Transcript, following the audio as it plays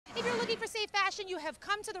looking for safe fashion, you have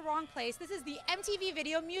come to the wrong place. This is the MTV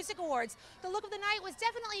Video Music Awards. The look of the night was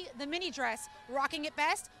definitely the mini dress. Rocking it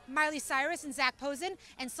best, Miley Cyrus and Zach Posen,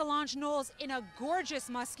 and Solange Knowles in a gorgeous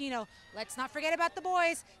Moschino. Let's not forget about the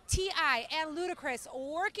boys, T.I. and Ludacris,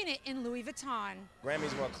 working it in Louis Vuitton.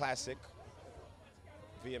 Grammys more classic,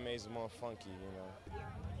 VMAs more funky, you know.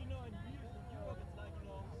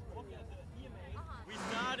 We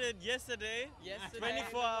started yesterday,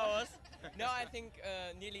 24 hours. No, I think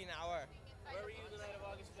nearly an hour. Where were you the night of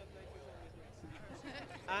August 5th,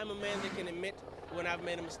 1976? I'm a man that can admit when I've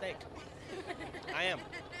made a mistake. I am.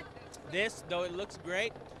 This, though it looks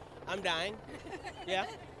great, I'm dying. Yeah.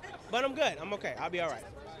 But I'm good. I'm okay. I'll be all right.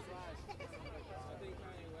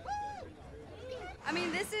 I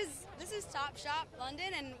mean, this is Topshop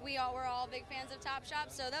London, and we're all big fans of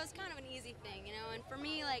Topshop, so that was kind of an easy thing, you know. And for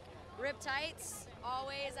me, like, rip tights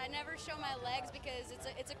always. I never show my legs because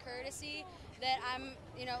it's a courtesy that I'm,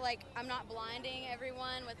 you know, like, I'm not blinding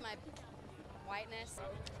everyone with my whiteness.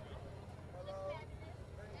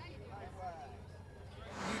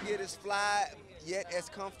 You get as fly yet as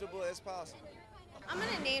comfortable as possible. I'm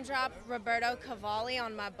gonna name drop Roberto Cavalli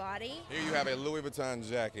on my body. Here you have a Louis Vuitton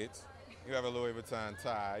jacket, you have a Louis Vuitton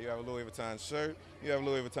tie, you have a Louis Vuitton shirt, you have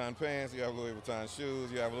Louis Vuitton pants, you have Louis Vuitton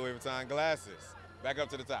shoes, you have Louis Vuitton glasses. Back up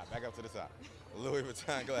to the top, back up to the top. Louis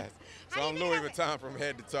Vuitton glasses. So I'm Louis Vuitton from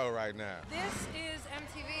head to toe right now. This is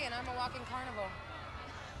MTV and I'm a walking carnival.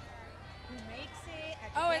 Who makes it?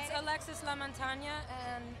 Oh, it's Alexis La Montaña,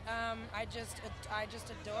 and I just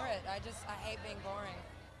adore it. I hate being boring.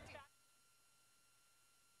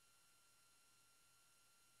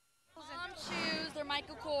 Shoes, they're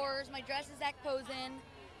Michael Kors. My dress is Zach Posen.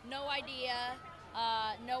 No idea,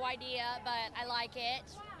 but I like it.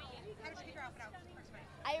 How did you pick your outfit out?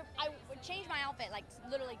 I changed my outfit like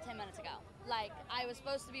literally 10 minutes ago. Like, I was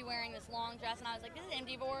supposed to be wearing this long dress, and I was like, this is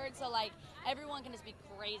MTV Awards, so like everyone can just be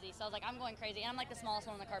crazy. So I was like, I'm going crazy, and I'm like the smallest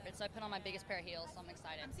one on the carpet, so I put on my biggest pair of heels, so I'm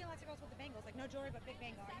excited. I'm seeing lots of girls with the bangles, like no jewelry but big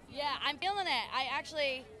bangles. Yeah, I'm feeling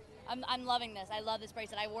it. I'm loving this. I love this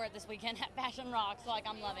bracelet. I wore it this weekend at Fashion Rock, so like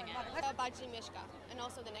I'm loving it. Baci Mishka, and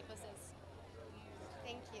also the necklaces.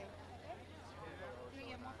 Thank you.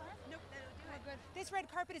 This red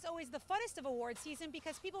carpet is always the funnest of award season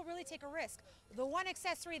because people really take a risk. The one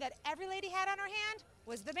accessory that every lady had on her hand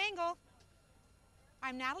was the bangle.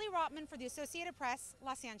 I'm Natalie Rotman for the Associated Press,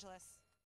 Los Angeles.